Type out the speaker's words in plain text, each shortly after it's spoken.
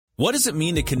What does it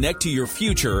mean to connect to your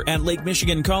future at Lake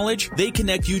Michigan College? They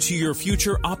connect you to your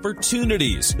future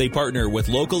opportunities. They partner with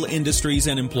local industries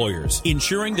and employers,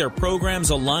 ensuring their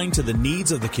programs align to the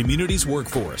needs of the community's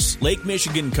workforce. Lake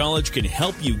Michigan College can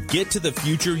help you get to the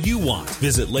future you want.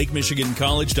 Visit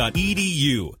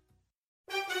lakemichigancollege.edu.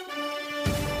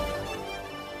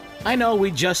 I know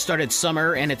we just started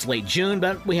summer and it's late June,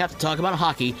 but we have to talk about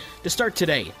hockey to start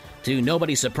today. To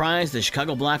nobody's surprise, the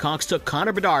Chicago Blackhawks took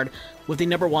Connor Bedard with the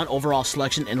number 1 overall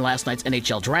selection in last night's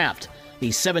NHL draft. The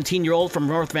 17-year-old from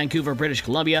North Vancouver, British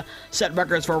Columbia, set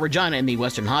records for Regina in the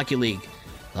Western Hockey League.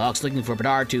 The Hawks looking for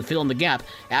Bedard to fill in the gap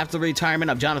after the retirement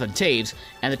of Jonathan Toews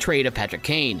and the trade of Patrick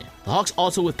Kane. The Hawks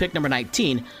also with pick number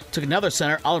 19 took another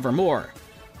center, Oliver Moore.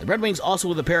 The Red Wings also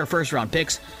with a pair of first-round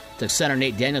picks took center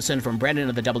Nate Danielson from Brandon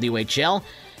of the WHL,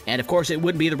 and of course it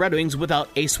wouldn't be the Red Wings without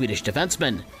a Swedish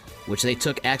defenseman, which they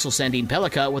took Axel Sandin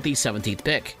Pellikka with the 17th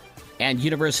pick. And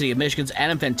University of Michigan's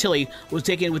Adam Fantilli was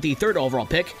taken with the 3rd overall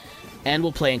pick and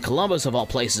will play in Columbus of all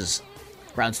places.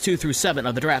 Rounds 2 through 7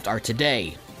 of the draft are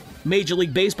today. Major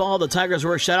League Baseball, the Tigers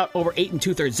were shut out over 8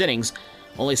 2/3 innings,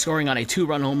 only scoring on a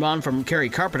 2-run home run from Kerry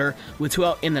Carpenter with 2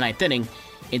 out in the 9th inning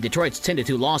in Detroit's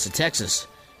 10-2 loss to Texas.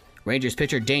 Rangers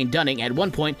pitcher Dane Dunning at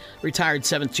one point retired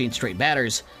 17 straight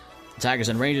batters. The Tigers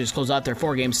and Rangers close out their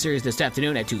 4-game series this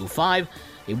afternoon at 2:05,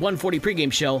 a 1:40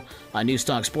 pregame show on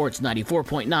Newstalk Sports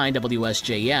 94.9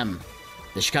 WSJM.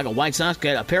 The Chicago White Sox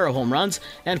get a pair of home runs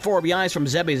and 4 RBIs from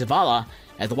Seby Zavala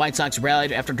as the White Sox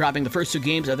rallied after dropping the first 2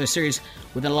 games of their series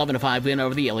with an 11-5 win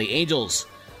over the LA Angels.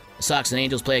 The Sox and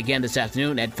Angels play again this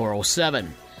afternoon at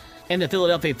 4:07. And the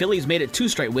Philadelphia Phillies made it 2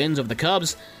 straight wins over the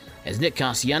Cubs as Nick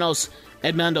Castellanos,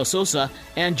 Edmundo Sosa,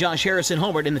 and Josh Harrison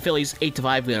homered in the Phillies'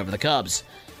 8-5 win over the Cubs.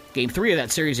 Game 3 of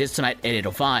that series is tonight at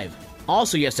 8:05.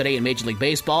 Also yesterday in Major League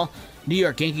Baseball, New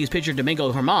York Yankees pitcher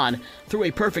Domingo Germán threw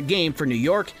a perfect game for New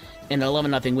York in an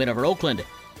 11-0 win over Oakland.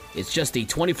 It's just the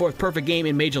 24th perfect game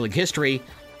in Major League history,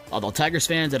 although Tigers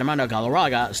fans at Armando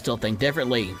Galarraga still think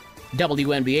differently.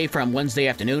 WNBA from Wednesday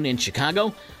afternoon in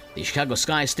Chicago. The Chicago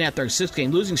Sky snapped their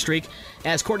 6-game losing streak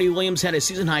as Courtney Williams had a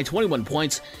season-high 21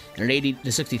 points in an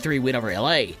 80-63 win over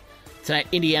LA. Tonight,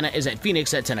 Indiana is at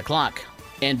Phoenix at 10 o'clock.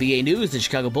 NBA news, the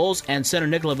Chicago Bulls and center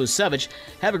Nikola Vucevic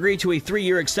have agreed to a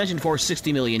 3-year extension for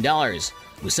 $60 million.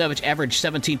 Vucevic averaged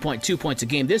 17.2 points a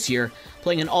game this year,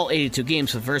 playing in all 82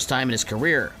 games for the first time in his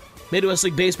career. Midwest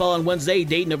League Baseball on Wednesday,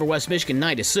 Dayton over West Michigan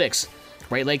 9-6.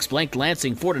 Great Lakes blanked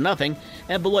Lansing 4-0,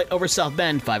 and Beloit over South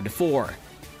Bend 5-4.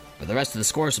 For the rest of the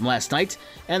scores from last night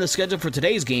and the schedule for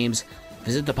today's games,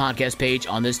 visit the podcast page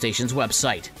on this station's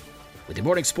website. With your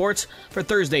morning sports for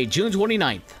Thursday, June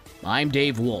 29th, I'm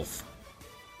Dave Wolf.